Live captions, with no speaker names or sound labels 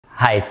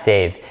Hi, it's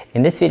Dave.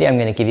 In this video, I'm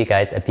going to give you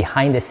guys a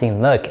behind the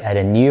scene look at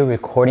a new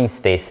recording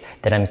space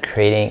that I'm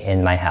creating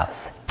in my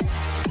house.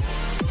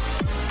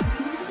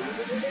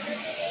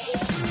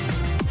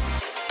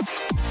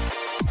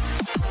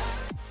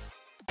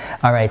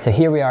 Alright, so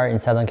here we are in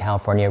Southern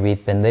California.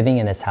 We've been living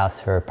in this house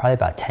for probably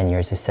about 10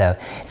 years or so.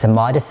 It's a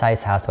modest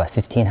sized house, about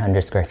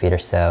 1,500 square feet or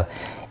so,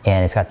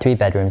 and it's got 3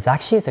 bedrooms.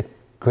 Actually, it's a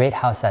great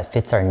house that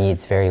fits our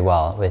needs very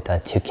well with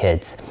 2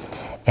 kids.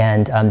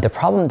 And the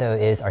problem though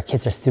is our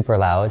kids are super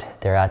loud.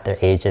 They're at their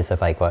ages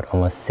of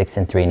almost 6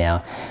 and 3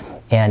 now.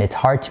 And it's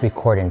hard to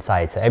record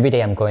inside. So every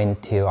day I'm going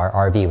to our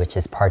RV, which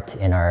is parked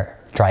in our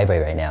driveway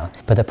right now.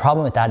 But the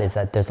problem with that is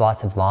that there's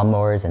lots of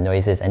lawnmowers and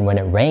noises, and when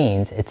it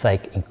rains, it's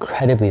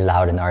incredibly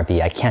loud in the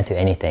RV. I can't do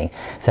anything.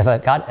 So if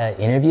I've got an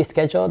interview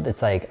scheduled,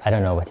 it's I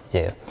don't know what to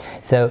do.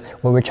 So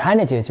what we're trying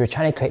to do is we're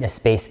trying to create a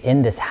space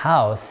in this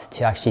house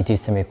to actually do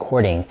some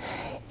recording.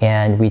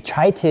 And we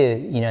try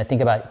to, think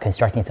about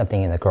constructing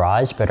something in the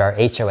garage, but our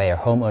HOA, our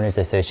Homeowners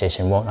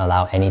Association, won't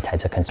allow any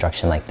types of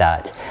construction like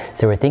that.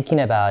 So we're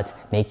thinking about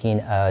making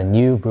a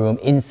new room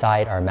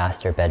inside our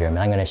master bedroom. And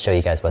I'm gonna show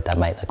you guys what that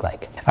might look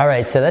like. All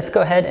right, so let's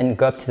go ahead and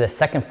go up to the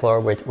second floor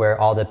where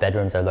all the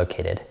bedrooms are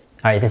located.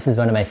 All right, this is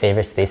one of my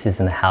favorite spaces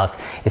in the house.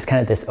 It's kind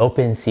of this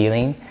open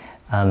ceiling.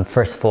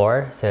 First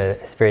floor, so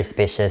it's very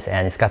spacious,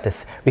 and it's got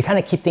this, we kind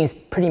of keep things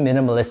pretty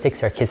minimalistic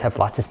so our kids have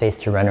lots of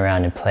space to run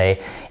around and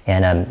play,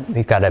 and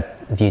we've got a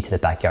view to the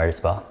backyard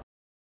as well.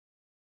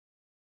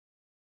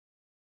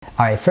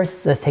 All right,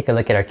 first let's take a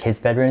look at our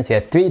kids' bedrooms. We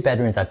have 3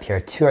 bedrooms up here,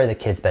 2 are the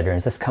kids'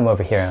 bedrooms. Let's come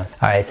over here.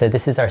 All right, so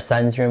this is our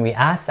son's room. We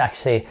asked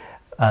actually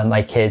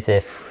my kids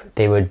if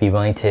they would be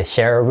willing to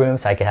share a room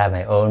so I could have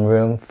my own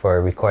room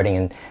for recording,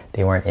 and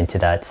they weren't into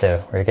that,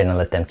 so we're gonna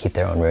let them keep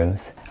their own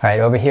rooms. All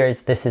right, over here,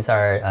 this is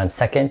our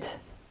second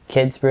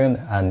kid's room,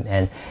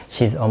 and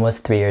she's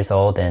almost 3 years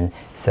old, and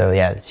so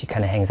yeah, she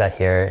kind of hangs out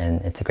here, and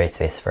it's a great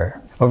space for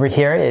her. Over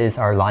here is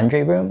our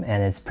laundry room,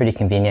 and it's pretty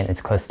convenient.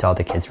 It's close to all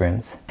the kids'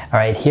 rooms. All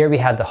right, here we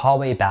have the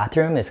hallway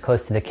bathroom. It's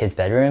close to the kids'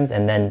 bedrooms,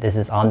 and then this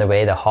is on the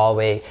way. The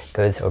hallway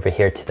goes over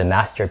here to the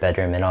master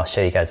bedroom, and I'll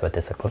show you guys what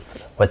this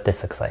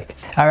looks like.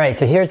 All right,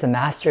 so here's the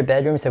master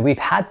bedroom. So we've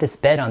had this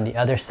bed on the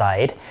other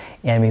side,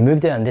 and we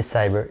moved it on this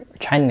side. We're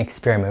trying an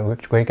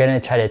experiment. We're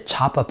gonna try to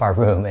chop up our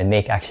room and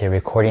make actually a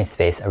recording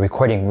space, a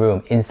recording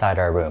room inside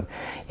our room.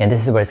 And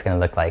this is what it's gonna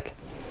look like.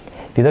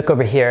 If you look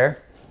over here,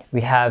 we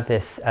have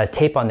this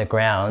tape on the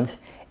ground,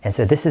 and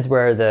so this is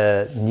where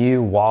the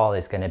new wall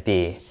is going to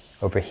be,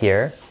 over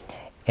here.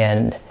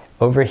 And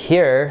over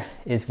here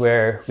is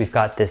where we've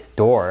got this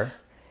door,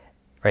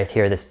 right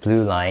here, this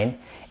blue line,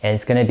 and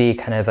it's going to be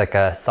kind of like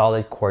a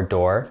solid core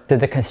door. So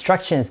the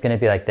construction is going to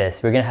be like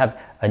this. We're going to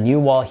have a new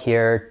wall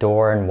here,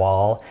 door and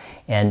wall,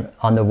 and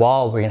on the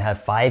wall we're going to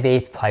have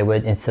 5/8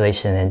 plywood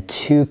insulation and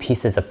 2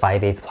 pieces of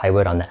 5/8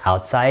 plywood on the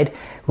outside.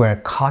 We're going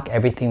to caulk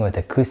everything with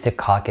acoustic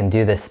caulk and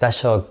do this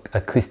special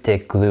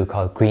acoustic glue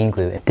called green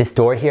glue. This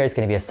door here is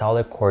going to be a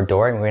solid core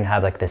door, and we're going to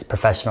have this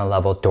professional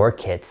level door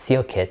kit,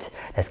 seal kit,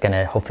 that's going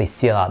to hopefully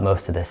seal out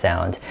most of the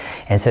sound.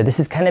 And so this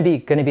is going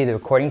to be the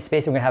recording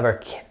space. We're going to have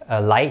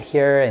our light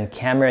here and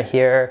camera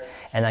here,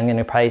 and I'm going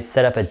to probably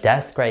set up a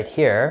desk right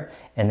here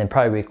and then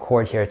probably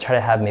record here, try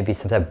to have maybe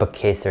some type of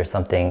bookcase or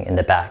something in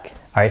the back.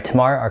 All right,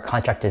 tomorrow our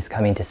contractor is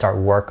coming to start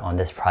work on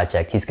this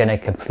project. He's gonna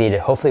complete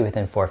it hopefully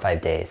within 4 or 5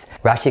 days.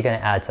 We're actually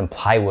gonna add some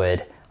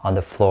plywood on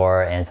the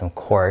floor and some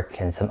cork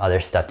and some other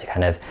stuff to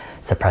kind of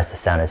suppress the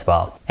sound as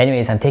well.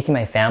 Anyways, I'm taking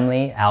my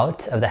family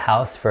out of the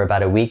house for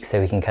about a week so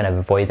we can kind of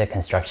avoid the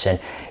construction.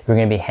 We're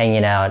gonna be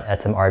hanging out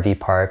at some RV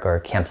park or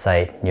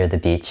campsite near the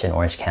beach in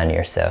Orange County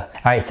or so.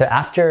 All right, so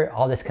after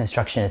all this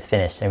construction is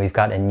finished and we've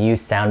got a new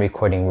sound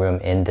recording room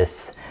in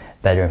this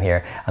bedroom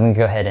here, I'm gonna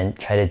go ahead and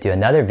try to do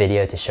another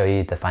video to show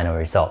you the final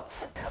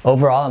results.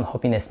 Overall, I'm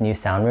hoping this new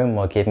sound room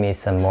will give me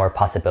some more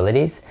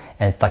possibilities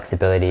and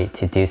flexibility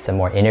to do some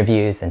more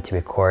interviews and to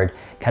record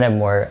kind of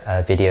more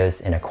videos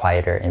in a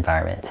quieter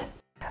environment.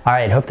 All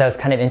right, hope that was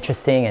kind of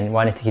interesting and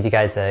wanted to give you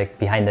guys a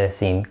behind the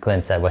scene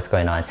glimpse at what's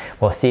going on.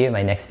 We'll see you in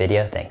my next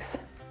video. Thanks.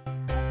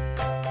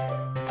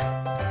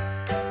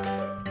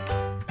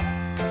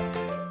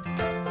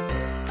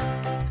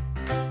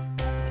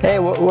 Hey,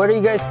 what are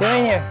you guys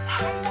doing here?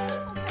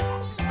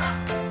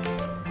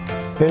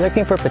 You're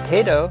looking for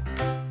potato.